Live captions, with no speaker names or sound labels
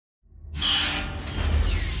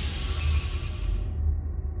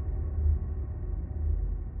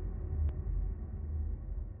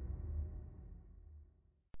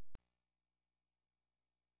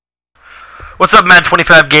What's up, Madden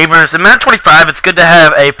 25 gamers? In Madden 25, it's good to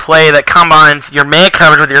have a play that combines your man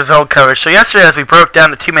coverage with your zone coverage. So yesterday, as we broke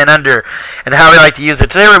down the two-man under and how we like to use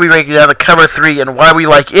it, today we're going to be breaking down the cover 3 and why we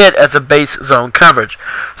like it as a base zone coverage.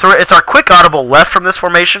 So it's our quick audible left from this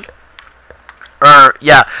formation.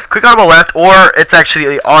 Quick audible left, or it's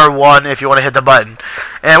actually R1 if you want to hit the button.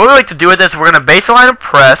 And what we like to do with this, we're going to base line and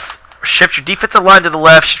press, shift your defensive line to the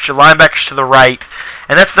left, shift your linebackers to the right,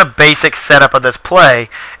 and that's the basic setup of this play.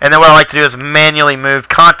 And then what I like to do is manually move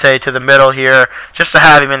Conte to the middle here, just to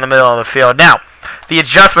have him in the middle of the field. Now, the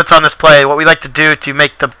adjustments on this play, what we like to do to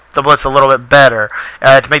make the blitz a little bit better,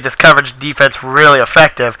 to make this coverage defense really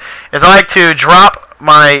effective, is I like to drop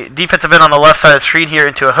my defensive end on the left side of the screen here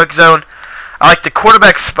into a hook zone. I like to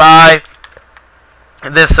quarterback spy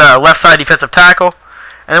this left side defensive tackle.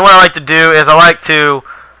 And then what I like to do is I like to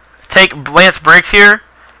take Lance Briggs here,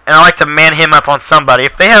 and I like to man him up on somebody.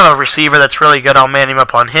 If they have a receiver that's really good, I'll man him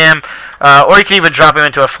up on him. Or you can even drop him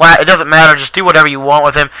into a flat. It doesn't matter. Just do whatever you want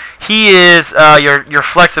with him. He is your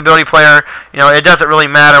flexibility player. You know, it doesn't really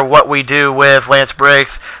matter what we do with Lance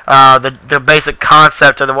Briggs. The basic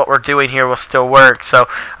concept of what we're doing here will still work. So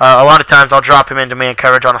a lot of times I'll drop him into man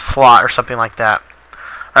coverage on a slot or something like that.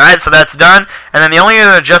 Alright, so that's done. And then the only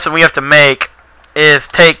other adjustment we have to make is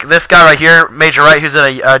take this guy right here, major right, who's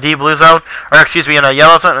in a deep blue zone, or excuse me, in a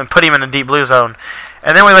yellow zone, and put him in a deep blue zone.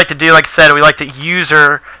 And then we like to do, like I said, we like to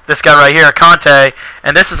user this guy right here, Conte,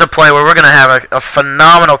 and this is a play where we're going to have a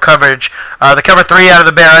phenomenal coverage. The cover 3 out of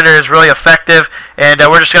the bare under is really effective, and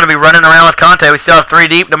we're just going to be running around with Conte. We still have 3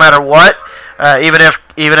 deep no matter what. Even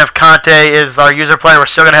if Conte is our user player, we're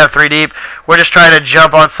still going to have 3 deep. We're just trying to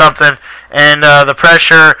jump on something, and the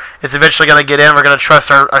pressure is eventually going to get in. We're going to trust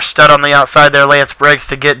our stud on the outside there, Lance Briggs,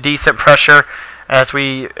 to get decent pressure as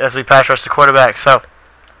we pass rush the quarterback. So,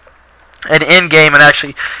 and in game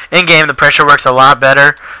the pressure works a lot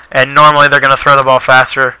better, and normally they're going to throw the ball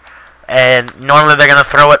faster, and normally they're going to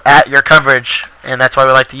throw it at your coverage, and that's why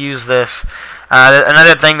we like to use this.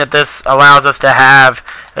 Another thing that this allows us to have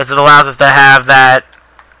is it allows us to have that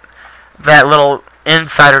little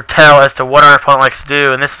insider tell as to what our opponent likes to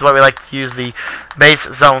do, and this is what we like to use the base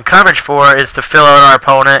zone coverage for, is to fill out our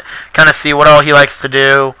opponent, kind of see what all he likes to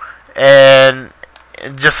do, and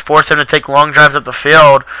just force him to take long drives up the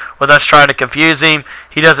field with us trying to confuse him.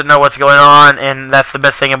 He doesn't know what's going on, and that's the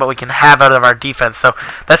best thing about we can have out of our defense. So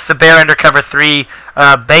that's the bare under cover 3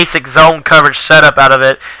 basic zone coverage setup out of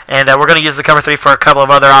it, and we're going to use the cover 3 for a couple of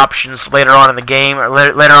other options later on in the game, or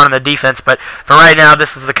later on in the defense. But for right now,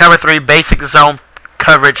 this is the cover 3 basic zone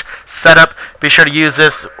coverage setup. Be sure to use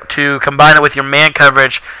this to combine it with your man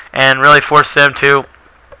coverage and really force them to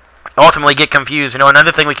ultimately get confused. You know,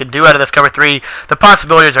 another thing we can do out of this cover 3, the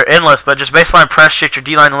possibilities are endless, but just baseline press, shift your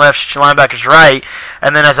D-line left, shift your linebackers right,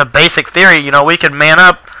 and then as a basic theory, you know, we can man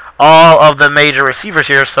up all of the major receivers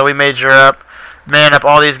here. So we man up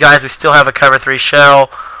all these guys. We still have a cover 3 shell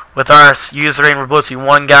with our usering. We're blitzing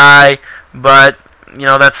one guy, but you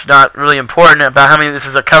know, that's not really important about how many. This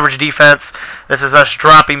is a coverage defense. This is us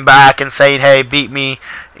dropping back and saying, hey, beat me,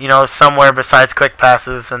 you know, somewhere besides quick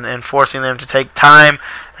passes, and forcing them to take time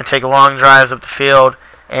and take long drives up the field.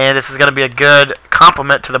 And this is going to be a good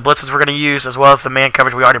complement to the blitzes we're going to use, as well as the man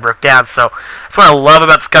coverage we already broke down. So that's what I love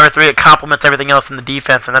about this cover 3. It complements everything else in the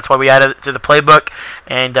defense, and that's why we added it to the playbook.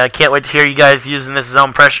 And can't wait to hear you guys using this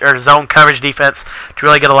zone pressure or zone coverage defense to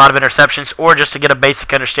really get a lot of interceptions, or just to get a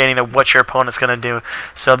basic understanding of what your opponent's going to do.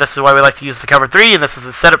 So this is why we like to use the cover 3, and this is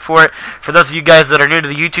the setup for it. For those of you guys that are new to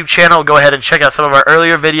the YouTube channel, go ahead and check out some of our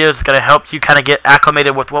earlier videos. It's going to help you kind of get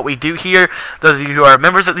acclimated with what we do here. Those of you who are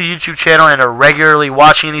members of the YouTube channel and are regularly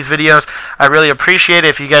watching these videos, I really appreciate it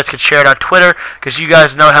if you guys could share it on Twitter, because you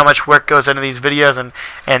guys know how much work goes into these videos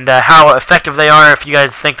and how effective they are. If you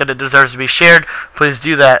guys think that it deserves to be shared, please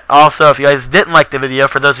do that. Also, if you guys didn't like the video,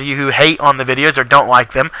 for those of you who hate on the videos or don't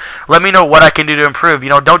like them, let me know what I can do to improve. You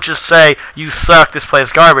know, don't just say, you suck, this play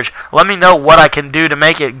is garbage. Let me know what I can do to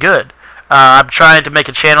make it good. I'm trying to make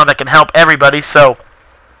a channel that can help everybody, so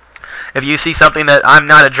if you see something that I'm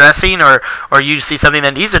not addressing, or you see something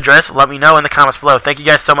that needs addressed, let me know in the comments below. Thank you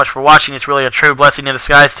guys so much for watching. It's really a true blessing in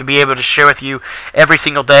disguise to be able to share with you every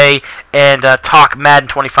single day and talk Madden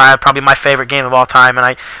 25, probably my favorite game of all time. And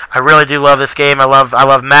I really do love this game. I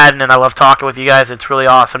love Madden, and I love talking with you guys. It's really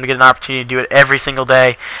awesome to get an opportunity to do it every single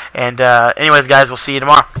day. And anyways, guys, we'll see you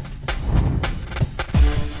tomorrow.